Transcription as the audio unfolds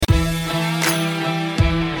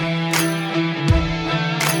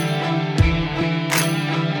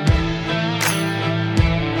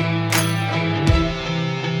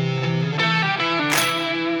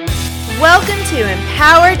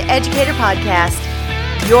Empowered Educator Podcast,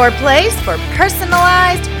 your place for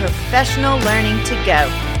personalized professional learning to go.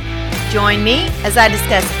 Join me as I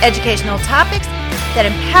discuss educational topics that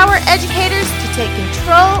empower educators to take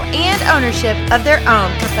control and ownership of their own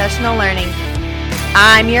professional learning.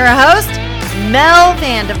 I'm your host, Mel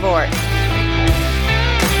Vandevort.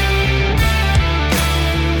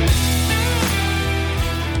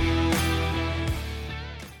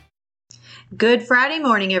 Good Friday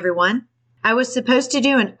morning, everyone. I was supposed to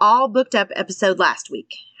do an all booked up episode last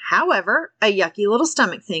week. However, a yucky little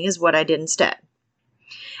stomach thing is what I did instead.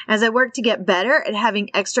 As I work to get better at having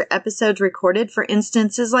extra episodes recorded for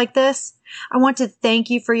instances like this, I want to thank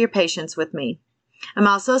you for your patience with me. I'm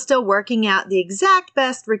also still working out the exact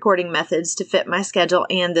best recording methods to fit my schedule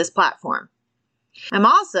and this platform. I'm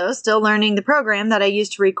also still learning the program that I use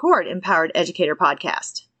to record Empowered Educator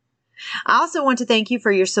Podcast. I also want to thank you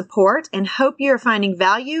for your support and hope you are finding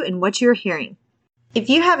value in what you're hearing. If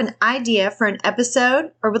you have an idea for an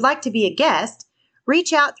episode or would like to be a guest,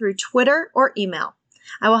 reach out through Twitter or email.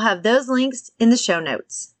 I will have those links in the show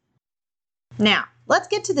notes. Now, let's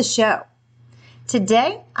get to the show.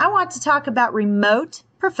 Today, I want to talk about remote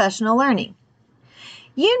professional learning.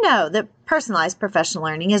 You know that personalized professional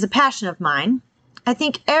learning is a passion of mine. I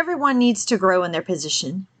think everyone needs to grow in their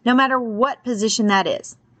position, no matter what position that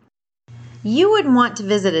is. You wouldn't want to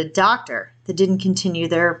visit a doctor that didn't continue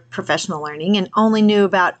their professional learning and only knew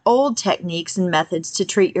about old techniques and methods to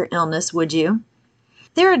treat your illness, would you?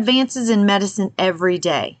 There are advances in medicine every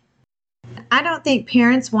day. I don't think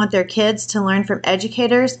parents want their kids to learn from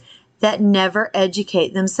educators that never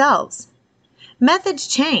educate themselves. Methods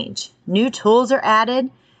change, new tools are added,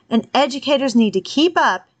 and educators need to keep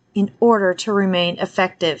up in order to remain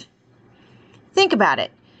effective. Think about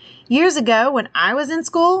it. Years ago, when I was in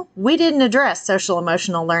school, we didn't address social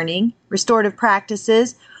emotional learning, restorative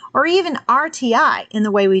practices, or even RTI in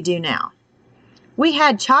the way we do now. We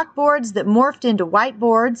had chalkboards that morphed into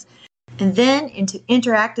whiteboards and then into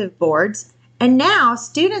interactive boards, and now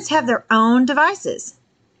students have their own devices.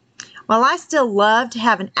 While I still love to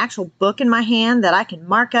have an actual book in my hand that I can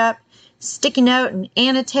mark up, sticky note, and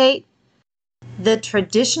annotate, the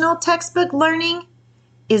traditional textbook learning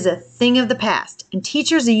is a thing of the past, and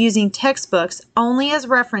teachers are using textbooks only as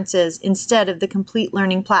references instead of the complete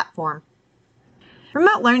learning platform.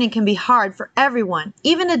 Remote learning can be hard for everyone,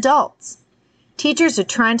 even adults. Teachers are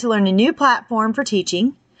trying to learn a new platform for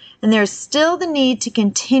teaching, and there's still the need to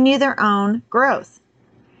continue their own growth.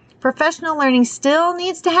 Professional learning still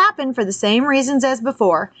needs to happen for the same reasons as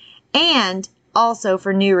before, and also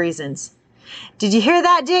for new reasons. Did you hear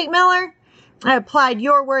that, Jake Miller? I applied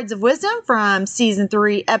your words of wisdom from Season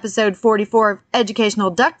 3, Episode 44 of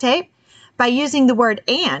Educational Duct Tape by using the word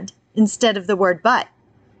and instead of the word but.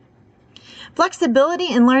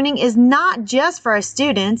 Flexibility in learning is not just for our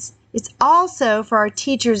students, it's also for our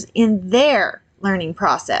teachers in their learning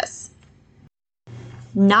process.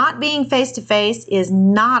 Not being face-to-face is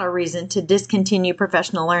not a reason to discontinue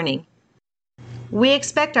professional learning. We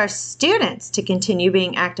expect our students to continue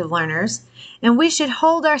being active learners, and we should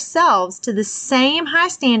hold ourselves to the same high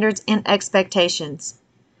standards and expectations.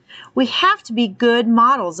 We have to be good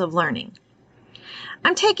models of learning.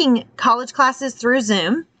 I'm taking college classes through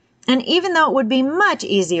Zoom, and even though it would be much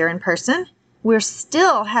easier in person, we're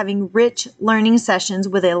still having rich learning sessions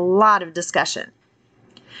with a lot of discussion.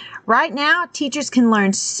 Right now, teachers can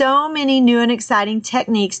learn so many new and exciting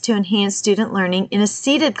techniques to enhance student learning in a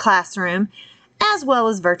seated classroom as well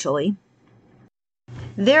as virtually.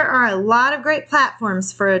 There are a lot of great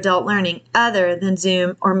platforms for adult learning other than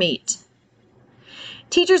Zoom or Meet.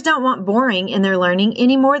 Teachers don't want boring in their learning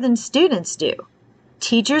any more than students do.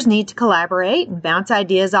 Teachers need to collaborate and bounce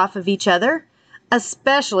ideas off of each other,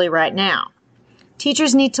 especially right now.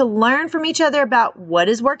 Teachers need to learn from each other about what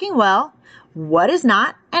is working well, what is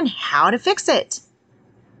not, and how to fix it.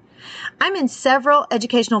 I'm in several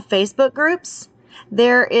educational Facebook groups.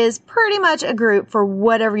 There is pretty much a group for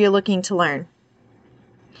whatever you're looking to learn.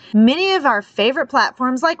 Many of our favorite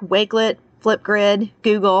platforms like Wakelet, Flipgrid,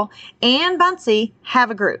 Google, and Buncee have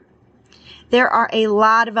a group. There are a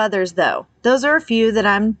lot of others though. Those are a few that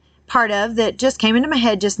I'm part of that just came into my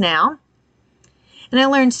head just now. And I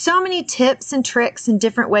learned so many tips and tricks and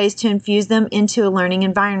different ways to infuse them into a learning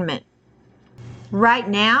environment. Right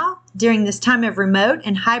now, during this time of remote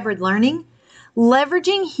and hybrid learning,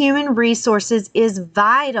 leveraging human resources is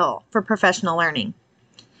vital for professional learning.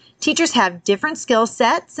 Teachers have different skill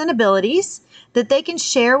sets and abilities that they can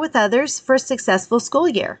share with others for a successful school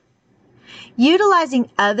year.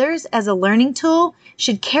 Utilizing others as a learning tool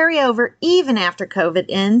should carry over even after COVID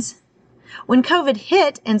ends. When COVID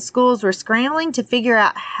hit and schools were scrambling to figure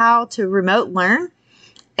out how to remote learn,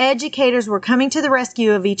 educators were coming to the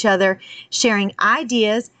rescue of each other, sharing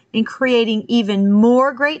ideas, and creating even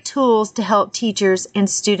more great tools to help teachers and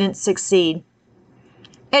students succeed.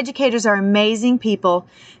 Educators are amazing people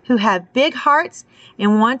who have big hearts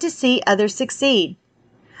and want to see others succeed.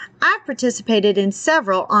 I've participated in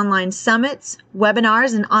several online summits,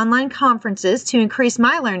 webinars, and online conferences to increase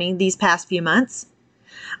my learning these past few months.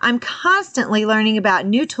 I'm constantly learning about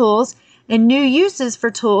new tools and new uses for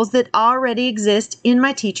tools that already exist in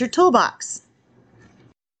my teacher toolbox.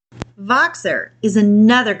 Voxer is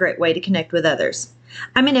another great way to connect with others.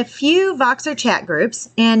 I'm in a few Voxer chat groups,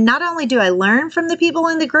 and not only do I learn from the people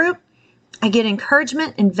in the group, I get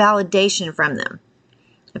encouragement and validation from them.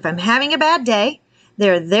 If I'm having a bad day,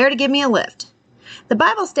 they're there to give me a lift. The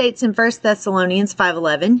Bible states in 1 Thessalonians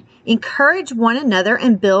 5:11, "Encourage one another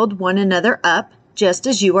and build one another up, just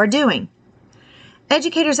as you are doing."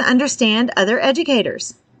 Educators understand other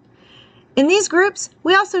educators. In these groups,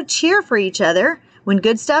 we also cheer for each other when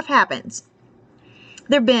good stuff happens.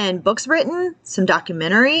 There have been books written, some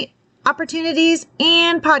documentary opportunities,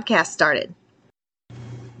 and podcasts started.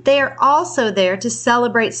 They are also there to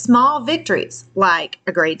celebrate small victories, like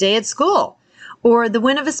a great day at school, or the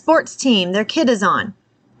win of a sports team their kid is on.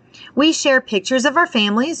 We share pictures of our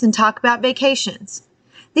families and talk about vacations.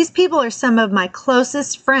 These people are some of my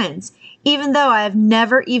closest friends, even though I have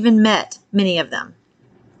never even met many of them.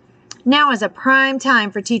 Now is a prime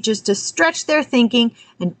time for teachers to stretch their thinking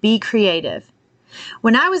and be creative.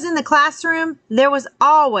 When I was in the classroom, there was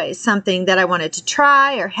always something that I wanted to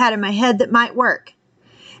try or had in my head that might work.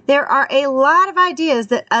 There are a lot of ideas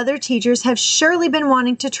that other teachers have surely been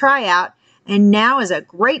wanting to try out, and now is a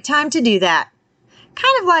great time to do that.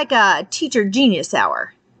 Kind of like a teacher genius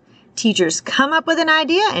hour. Teachers come up with an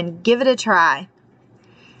idea and give it a try.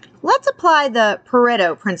 Let's apply the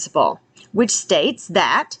Pareto principle, which states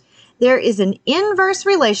that there is an inverse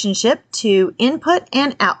relationship to input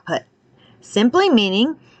and output, simply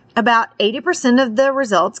meaning about 80% of the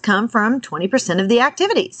results come from 20% of the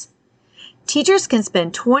activities. Teachers can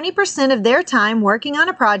spend 20% of their time working on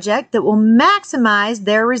a project that will maximize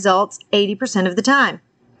their results 80% of the time.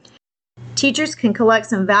 Teachers can collect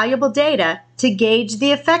some valuable data to gauge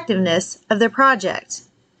the effectiveness of their project.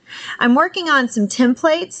 I'm working on some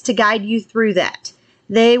templates to guide you through that.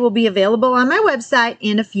 They will be available on my website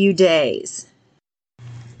in a few days.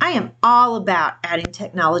 I am all about adding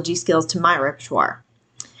technology skills to my repertoire.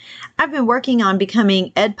 I've been working on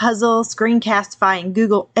becoming Edpuzzle, Screencastify, and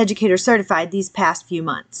Google Educator Certified these past few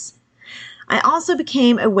months. I also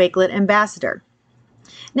became a Wakelet ambassador.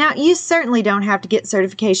 Now, you certainly don't have to get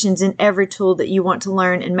certifications in every tool that you want to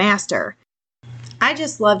learn and master. I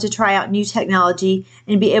just love to try out new technology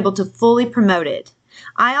and be able to fully promote it.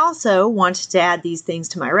 I also wanted to add these things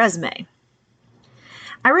to my resume.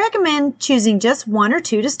 I recommend choosing just one or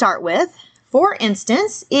two to start with. For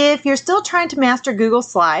instance, if you're still trying to master Google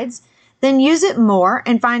Slides, then use it more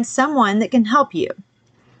and find someone that can help you.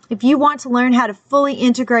 If you want to learn how to fully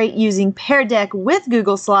integrate using Pear Deck with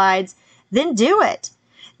Google Slides, then do it.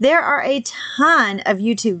 There are a ton of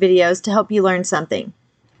YouTube videos to help you learn something.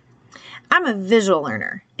 I'm a visual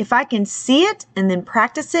learner. If I can see it and then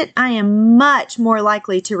practice it, I am much more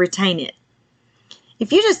likely to retain it.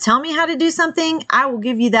 If you just tell me how to do something, I will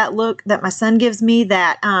give you that look that my son gives me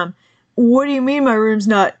that, what do you mean my room's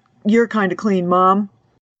not your kind of clean, Mom?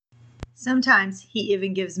 Sometimes he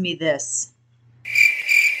even gives me this.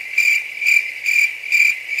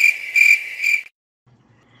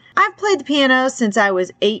 I've played the piano since I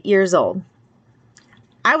was 8 years old.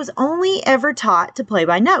 I was only ever taught to play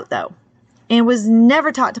by note, though, and was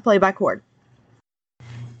never taught to play by chord.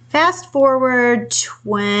 Fast forward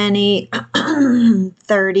 20,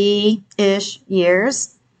 30-ish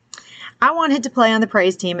years, I wanted to play on the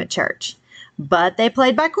praise team at church, but they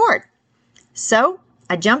played by chord. So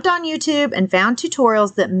I jumped on YouTube and found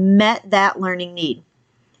tutorials that met that learning need.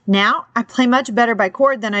 Now I play much better by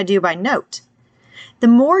chord than I do by note. The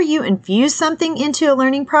more you infuse something into a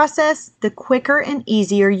learning process, the quicker and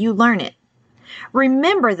easier you learn it.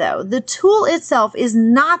 Remember, though, the tool itself is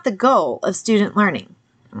not the goal of student learning,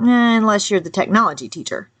 unless you're the technology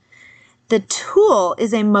teacher. The tool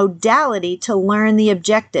is a modality to learn the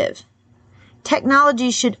objective.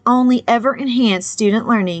 Technology should only ever enhance student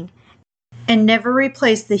learning and never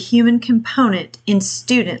replace the human component in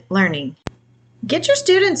student learning. Get your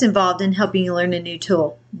students involved in helping you learn a new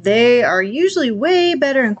tool. They are usually way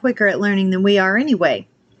better and quicker at learning than we are anyway.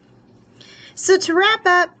 So to wrap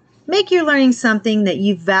up, make your learning something that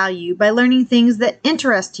you value by learning things that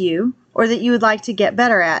interest you or that you would like to get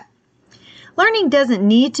better at. Learning doesn't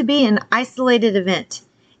need to be an isolated event.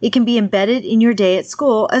 It can be embedded in your day at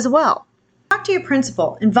school as well. Talk to your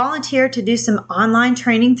principal and volunteer to do some online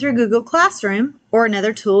training through Google Classroom or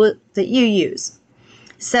another tool that you use.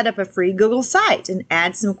 Set up a free Google site and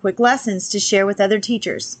add some quick lessons to share with other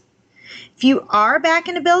teachers. If you are back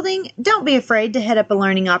in a building, don't be afraid to head up a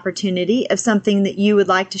learning opportunity of something that you would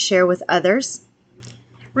like to share with others.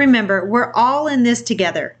 Remember, we're all in this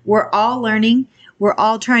together. We're all learning. We're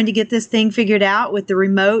all trying to get this thing figured out with the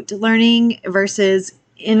remote learning versus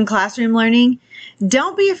in-classroom learning.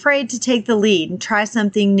 Don't be afraid to take the lead and try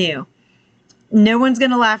something new. No one's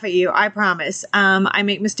going to laugh at you, I promise. I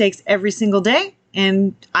make mistakes every single day,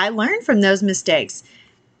 and I learn from those mistakes.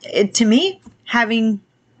 To me, having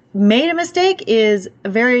made a mistake is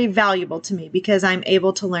very valuable to me because I'm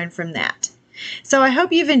able to learn from that. So I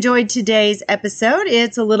hope you've enjoyed today's episode.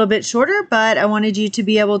 It's a little bit shorter, but I wanted you to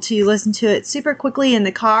be able to listen to it super quickly in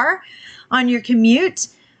the car on your commute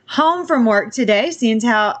home from work today, seeing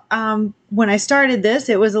how when I started this,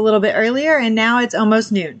 it was a little bit earlier, and now it's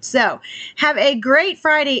almost noon. So have a great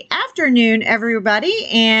Friday afternoon, everybody,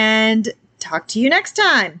 and talk to you next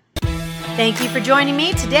time. Thank you for joining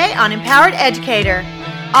me today on Empowered Educator.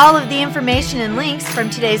 All of the information and links from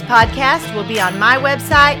today's podcast will be on my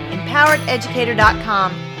website,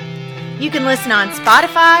 empowerededucator.com. You can listen on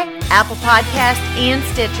Spotify, Apple Podcasts, and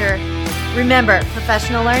Stitcher. Remember,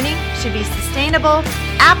 professional learning should be sustainable,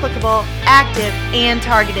 applicable, active, and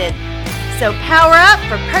targeted. So power up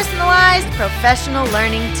for personalized professional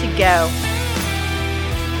learning to go.